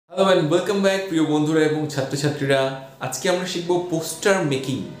Hello and welcome back প্রিয় বন্ধুরা এবং ছাত্রছাত্রীরা। আজকে আমরা শিখব poster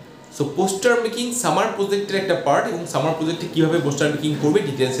making. So poster making summer প্রজেক্টের একটা পার্ট এবং সামার প্রজেক্টে কীভাবে পোস্টার মেকিং করবে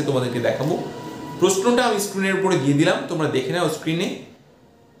ডিটেলসে তোমাদেরকে দেখাবো। প্রশ্নটা আমি স্ক্রিনের উপরে দিয়ে দিলাম, তোমরা দেখে নাও স্ক্রিনে।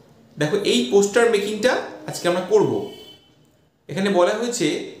 দেখো এই পোস্টার মেকিংটা আজকে আমরা করব। এখানে বলা হয়েছে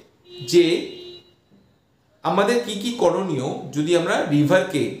যে আমাদের কি কি করণীয় যদি আমরা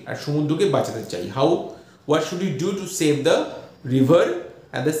রিভারকে আর সমুদ্রকে বাঁচাতে চাই। What should you do to save the river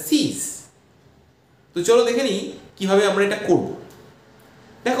and the সিজ। তো চলো দেখে নিই কীভাবে আমরা এটা করব।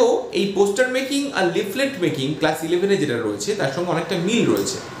 দেখো এই পোস্টার মেকিং আর লিফলেট মেকিং ক্লাস 11-এ যেটা রয়েছে তার সঙ্গে অনেকটা মিল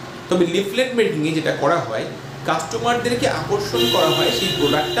রয়েছে। তবে লিফলেট মেকিংয়ে যেটা করা হয়, কাস্টমারদেরকে আকর্ষণ করা হয় সেই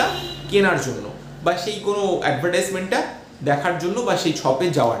প্রোডাক্টটা কেনার জন্য বা সেই কোনো অ্যাডভার্টাইজমেন্টটা দেখার জন্য বা সেই শপে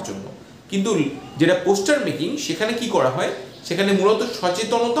যাওয়ার জন্য। কিন্তু যেটা পোস্টার মেকিং সেখানে কি করা হয়, সেখানে মূলত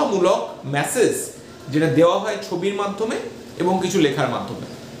সচেতনতামূলক মেসেজ যেটা দেওয়া হয় ছবির মাধ্যমে এবং কিছু লেখার মাধ্যমে।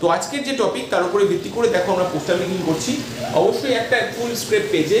 তো আজকের যে টপিক তার উপরে ভিত্তি করে দেখো আমরা পোস্টার মেকিং করছি। অবশ্যই একটা ফুল স্ক্রিপ্ট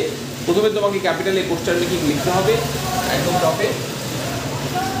পেজে প্রথমে তোমাকে ক্যাপিটালে পোস্টার মেকিং লিখতে হবে একদম টপে।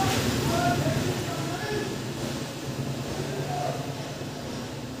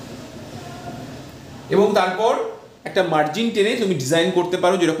 এবং তারপর একটা মার্জিন টেনে তুমি ডিজাইন করতে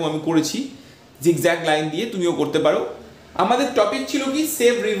পারো, যেরকম আমি করেছি জিগজ্যাগ লাইন দিয়ে তুমিও করতে পারো। আমাদের টপিক ছিল কি,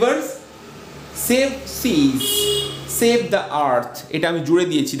 save reverse, save seize, save the earth. এটা আমি জুড়ে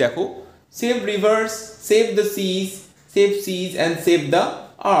দিয়েছি দেখো, save reverse, save the seize, save seize and save the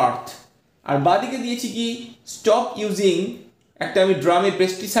earth. আর বাদিকে দিয়েছি কি, স্টপ ইউজিং, একটা আমি ড্রামে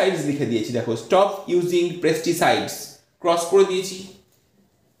পেস্টিসাইডস লিখে দিয়েছি দেখো, স্টপ ইউজিং পেস্টিসাইডস ক্রস করে দিয়েছি।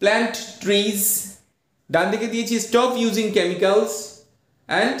 প্ল্যান্ট ট্রিজ, ডান দিকে দিয়েছি স্টপ ইউজিং কেমিক্যালস।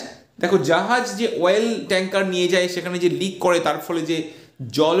 অ্যান্ড দেখো জাহাজ যে অয়েল ট্যাঙ্কার নিয়ে যায় সেখানে যে লিক করে তার ফলে যে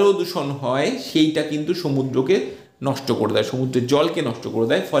জল দূষণ হয় সেইটা কিন্তু সমুদ্রকে নষ্ট করে দেয়, সমুদ্রের জলকে নষ্ট করে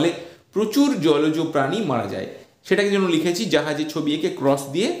দেয়, ফলে প্রচুর জলজ প্রাণী মারা যায়। সেটাকে জন্য লিখেছি জাহাজের ছবি এঁকে ক্রস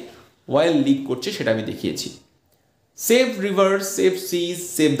দিয়ে অয়েল লিক করছে সেটা আমি দেখিয়েছি। Save reverse, save seize,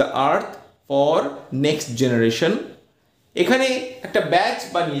 save the earth for next generation. এখানে একটা ব্যাচ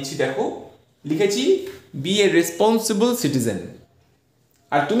বানিয়েছি দেখো, লিখেছি বি এ রেসপন্সিবল সিটিজেন।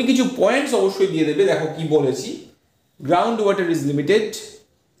 আর তুমি কিছু পয়েন্টস অবশ্যই দিয়ে দেবে। দেখো কি বলেছি, ground water is limited,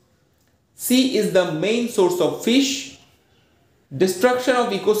 C is the main source of fish, destruction of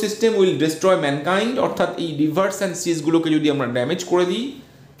ecosystem will destroy mankind. অর্থাৎ এই রিভার্স অ্যান্ড সিজগুলোকে যদি আমরা ড্যামেজ করে দিই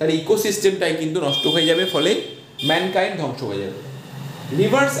তাহলে ইকোসিস্টেমটাই কিন্তু নষ্ট হয়ে যাবে, ফলে ম্যানকাইন্ড ধ্বংস হয়ে যাবে।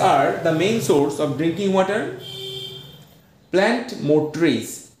 Rivers are the main source of drinking water, plant more trees.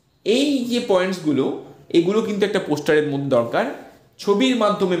 এই যে পয়েন্টসগুলো, এগুলো কিন্তু একটা পোস্টারের মধ্যে দরকার। ছবির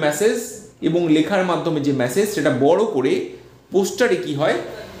মাধ্যমে মেসেজ এবং লেখার মাধ্যমে যে মেসেজ সেটা বড় করে পোস্টারে কি হয়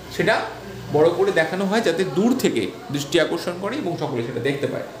সেটা বড় করে দেখানো হয়, যাতে দূর থেকে দৃষ্টি আকর্ষণ করে এবং সকলে সেটা দেখতে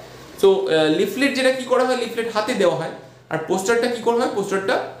পায়। সো লিফলেট যেটা কি করা হয়, লিফলেট হাতে দেওয়া হয়। আর পোস্টারটা কি করা হয়,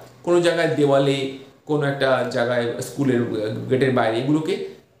 পোস্টারটা কোনো জায়গায় দেওয়ালে, কোনো একটা জায়গায় স্কুলের গেটের বাইরে এগুলোকে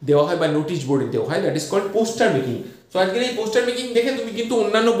দেওয়া হয় বা নোটিশ বোর্ডে দেওয়া হয়। That is called poster making. So আজকের এই পোস্টার মেকিং দেখে তুমি কিন্তু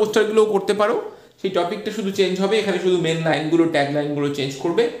অন্যান্য পোস্টারগুলোও করতে পারো। সেই টপিকটা শুধু চেঞ্জ হবে, এখানে শুধু মেন লাইনগুলো, ট্যাগ লাইনগুলো চেঞ্জ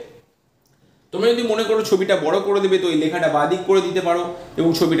করবে। তোমরা যদি মনে করো ছবিটা বড় করে দেবে তো এই লেখাটা বাদিক করে দিতে পারো এবং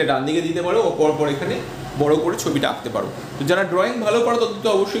ছবিটা ডান দিকে দিতে পারো, পরপর এখানে বড় করে ছবিটা আঁকতে পারো। তো যারা ড্রয়িং ভালো পারো তাদের তো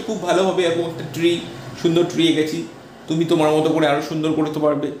অবশ্যই খুব ভালো হবে। এবং একটা সুন্দর ট্রি এঁকেছি, তুমি তোমার মতো করে আরও সুন্দর করতে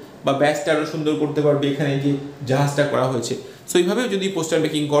পারবে বা ব্যাচটা আরও সুন্দর করতে পারবে এখানে যে জাহাজটা করা হয়েছে। সো এইভাবে যদি পোস্টার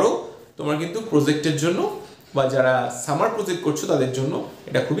মেকিং করো তোমরা কিন্তু প্রজেক্টের জন্য বা যারা সামার প্রজেক্ট করছো তাদের জন্য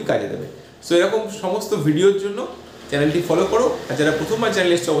এটা খুবই কাজে দেবে। সো এরকম সমস্ত ভিডিওর জন্য চ্যানেলটি ফলো করো। আর যারা প্রথমবার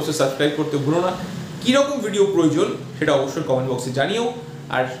চ্যানেল এসছে অবশ্যই সাবস্ক্রাইব করতে ভুলো না। কীরকম ভিডিও প্রয়োজন সেটা অবশ্যই কমেন্ট বক্সে জানিও।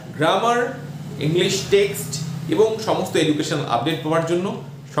 আর গ্রামার, ইংলিশ টেক্সট এবং সমস্ত এডুকেশনাল আপডেট পাওয়ার জন্য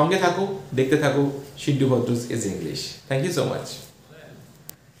সঙ্গে থাকো, দেখতে থাকো Sindhu ভদ্রস is English. Thank you so much.